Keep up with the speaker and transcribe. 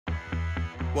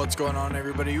What's going on,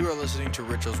 everybody? You are listening to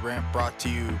Rich O's Rant, brought to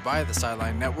you by the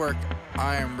Sideline Network.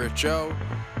 I am Rich O,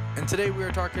 and today we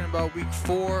are talking about Week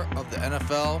 4 of the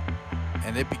NFL,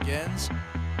 and it begins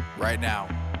right now.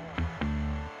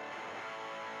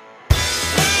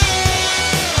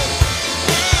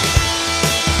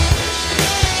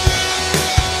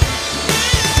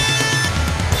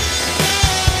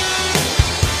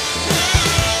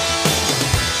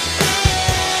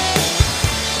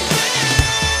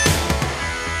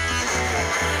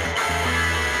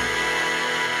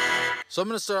 So I'm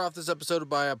going to start off this episode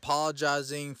by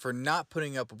apologizing for not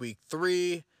putting up Week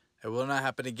 3. It will not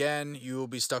happen again. You will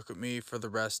be stuck with me for the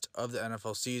rest of the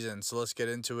NFL season. So let's get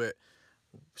into it.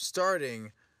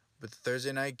 Starting with the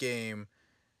Thursday night game,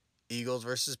 Eagles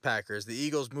versus Packers. The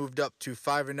Eagles moved up to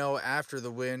 5-0 after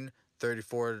the win,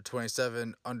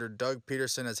 34-27, under Doug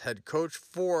Peterson as head coach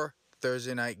for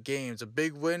Thursday night games. A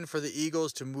big win for the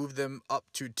Eagles to move them up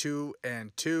to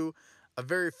 2-2. A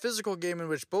very physical game in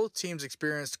which both teams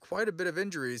experienced quite a bit of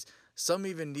injuries, some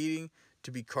even needing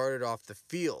to be carted off the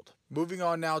field. Moving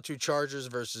on now to Chargers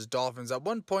versus Dolphins. At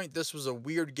one point, this was a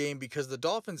weird game because the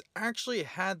Dolphins actually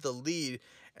had the lead,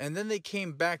 and then they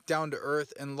came back down to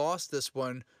earth and lost this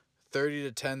one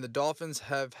 30-10. The Dolphins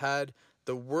have had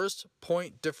the worst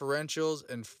point differentials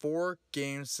in 4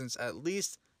 games since at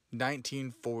least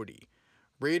 1940.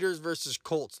 Raiders versus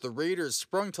Colts. The Raiders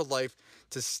sprung to life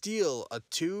to steal a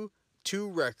 2-2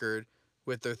 record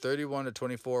with their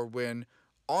 31-24 win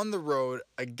on the road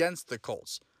against the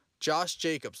Colts. Josh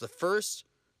Jacobs, the first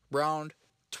round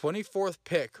 24th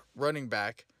pick running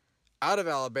back out of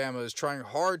Alabama, is trying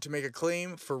hard to make a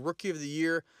claim for Rookie of the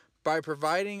Year by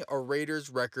providing a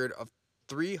Raiders record of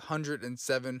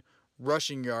 307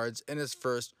 rushing yards in his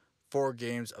first 4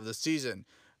 games of the season.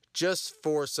 Just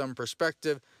for some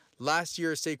perspective, last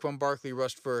year Saquon Barkley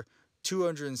rushed for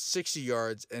 260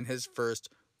 yards in his first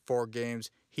 4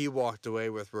 games. He walked away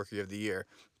with Rookie of the Year.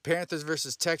 Panthers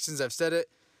versus Texans. I've said it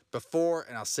before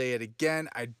and I'll say it again.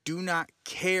 I do not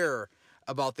care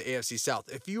about the AFC South.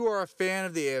 If you are a fan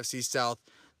of the AFC South,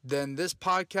 then this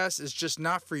podcast is just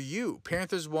not for you.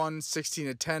 Panthers won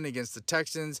 16-10 against the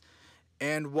Texans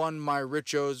and won my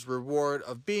Richo's reward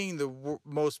of being the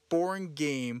most boring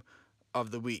game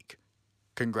of the week.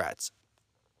 Congrats.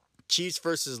 Chiefs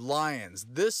versus Lions.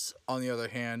 This, on the other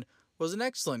hand, was an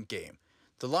excellent game.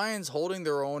 The Lions holding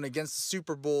their own against the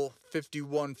Super Bowl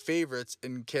 51 favorites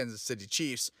in Kansas City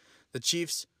Chiefs. The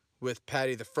Chiefs, with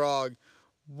Patty the Frog,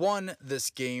 won this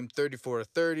game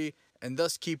 34-30 and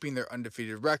thus keeping their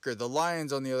undefeated record. The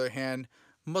Lions, on the other hand,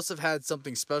 must have had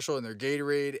something special in their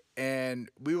Gatorade, and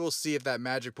we will see if that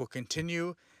magic will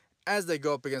continue as they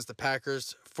go up against the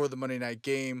Packers for the Monday night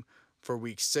game for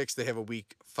Week 6. They have a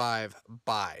Week 5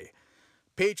 bye.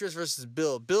 Patriots versus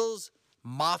Bills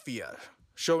Mafia,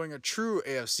 showing a true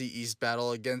AFC East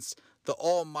battle against the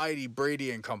almighty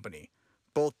Brady and company.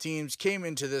 Both teams came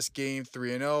into this game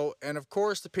 3-0, and of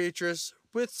course the Patriots,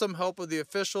 with some help of the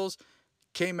officials,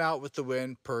 came out with the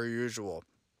win per usual.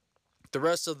 The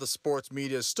rest of the sports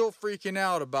media is still freaking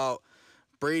out about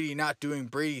Brady not doing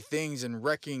Brady things and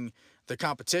wrecking the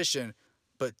competition,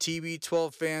 but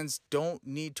TB12 fans don't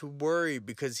need to worry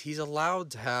because he's allowed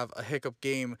to have a hiccup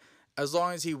game as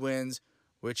long as he wins,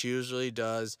 which he usually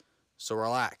does. So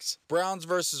relax. Browns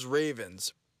versus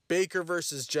Ravens. Baker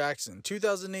versus Jackson.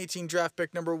 2018 draft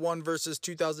pick number 1 versus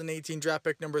 2018 draft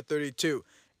pick number 32.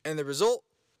 And the result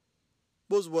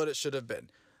was what it should have been.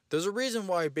 There's a reason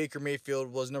why Baker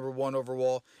Mayfield was number 1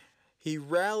 overall. He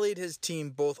rallied his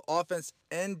team, both offense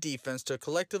and defense, to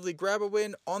collectively grab a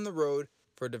win on the road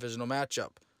for a divisional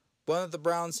matchup, one that the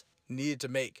Browns needed to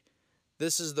make.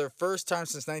 This is their first time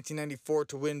since 1994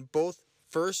 to win both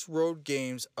first road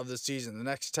games of the season. The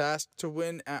next task, to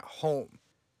win at home,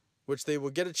 which they will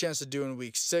get a chance to do in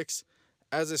Week 6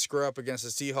 as they square up against the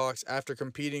Seahawks after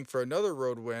competing for another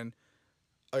road win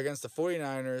against the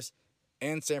 49ers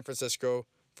and San Francisco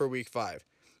for Week 5.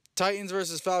 Titans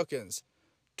versus Falcons,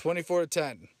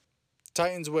 24-10.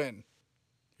 Titans win.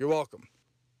 You're welcome.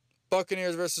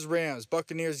 Buccaneers versus Rams.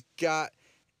 Buccaneers got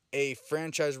a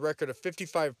franchise record of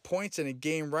 55 points in a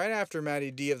game right after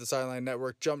Matty D of the Sideline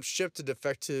Network jumped ship to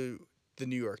defect to the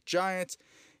New York Giants.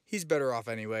 He's better off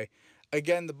anyway.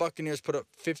 Again, the Buccaneers put up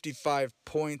 55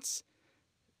 points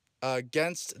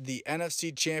against the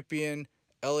NFC champion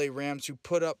LA Rams, who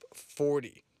put up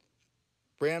 40.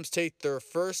 Rams take their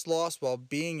first loss while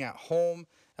being at home.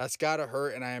 That's got to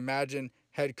hurt, and I imagine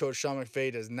head coach Sean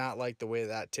McVay does not like the way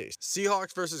that tastes.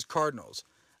 Seahawks versus Cardinals.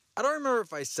 I don't remember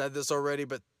if I said this already,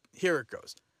 but here it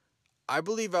goes. I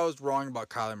believe I was wrong about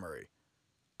Kyler Murray.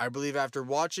 I believe after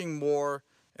watching more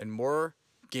and more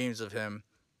games of him,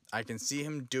 I can see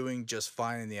him doing just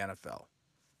fine in the NFL.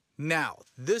 Now,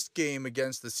 this game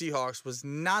against the Seahawks was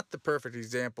not the perfect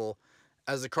example,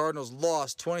 as the Cardinals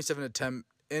lost 27-10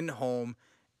 in home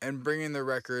and bringing their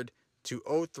record to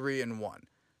 0-3-1.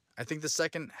 I think the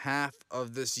second half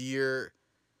of this year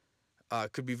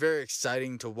could be very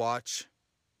exciting to watch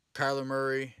Kyler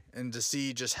Murray and to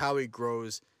see just how he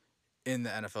grows in the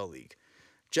NFL league.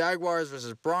 Jaguars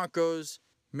versus Broncos.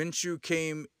 Minshew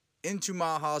came into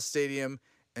Mile High Stadium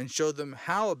and showed them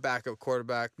how a backup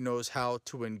quarterback knows how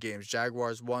to win games.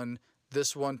 Jaguars won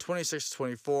this one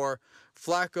 26-24.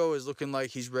 Flacco is looking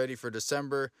like he's ready for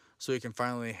December so he can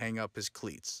finally hang up his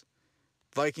cleats.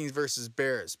 Vikings versus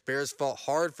Bears. Bears fought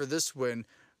hard for this win,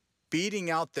 beating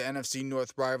out the NFC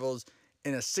North rivals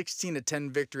in a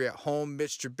 16-10 victory at home.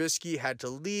 Mitch Trubisky had to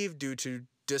leave due to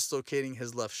dislocating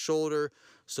his left shoulder,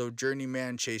 so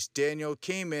journeyman Chase Daniel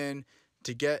came in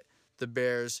to get the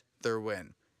Bears their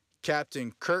win.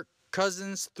 Captain Kirk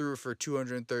Cousins threw for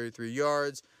 233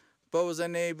 yards, but was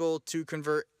unable to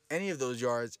convert any of those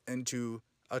yards into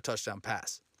a touchdown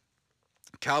pass.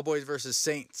 Cowboys versus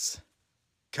Saints.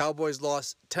 Cowboys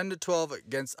lost 10-12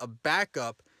 against a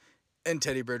backup in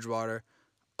Teddy Bridgewater,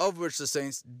 of which the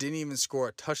Saints didn't even score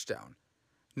a touchdown.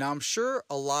 Now, I'm sure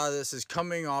a lot of this is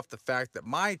coming off the fact that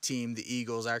my team, the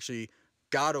Eagles, actually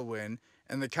got a win,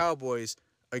 and the Cowboys,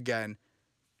 again,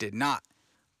 did not.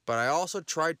 But I also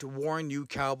tried to warn you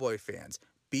Cowboy fans,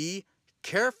 be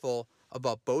careful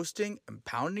about boasting and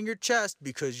pounding your chest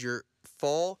because your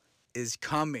fall is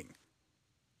coming.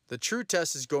 The true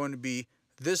test is going to be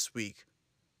this week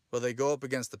where they go up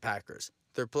against the Packers.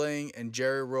 They're playing in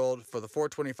Jerry World for the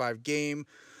 425 game,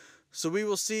 so we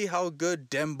will see how good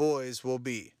dem boys will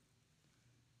be.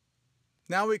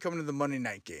 Now we come to the Monday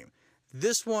night game.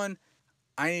 This one,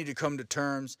 I need to come to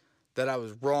terms that I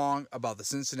was wrong about the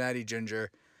Cincinnati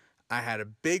Ginger. I had a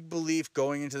big belief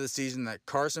going into the season that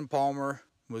Carson Palmer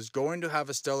was going to have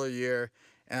a stellar year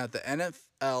and that the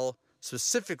NFL,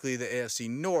 specifically the AFC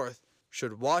North,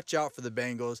 should watch out for the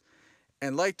Bengals.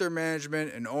 And like their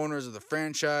management and owners of the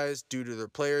franchise, due to their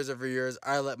players every year,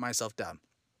 I let myself down.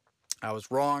 I was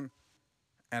wrong,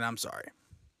 and I'm sorry.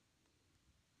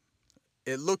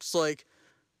 It looks like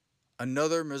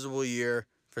another miserable year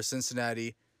for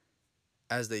Cincinnati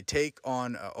as they take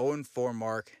on an 0-4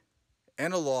 mark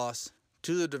and a loss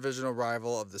to the divisional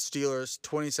rival of the Steelers,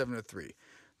 27-3.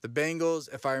 The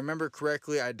Bengals, if I remember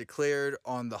correctly, I declared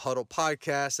on the Huddle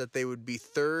podcast that they would be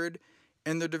third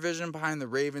in their division behind the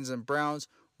Ravens and Browns,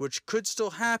 which could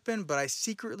still happen, but I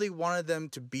secretly wanted them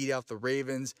to beat out the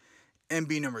Ravens and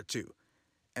be number 2,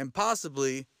 and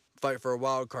possibly fight for a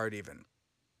wild card even.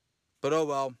 But oh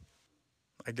well,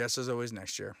 I guess there's always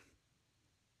next year.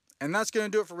 And that's going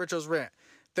to do it for Richo's Rant.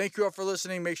 Thank you all for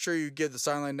listening. Make sure you give the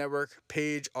Sideline Network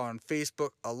page on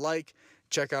Facebook a like.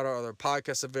 Check out our other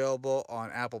podcasts available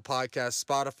on Apple Podcasts,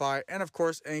 Spotify, and of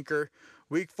course Anchor.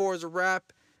 Week 4 is a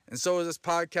wrap, and so is this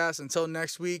podcast. Until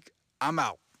next week, I'm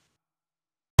out.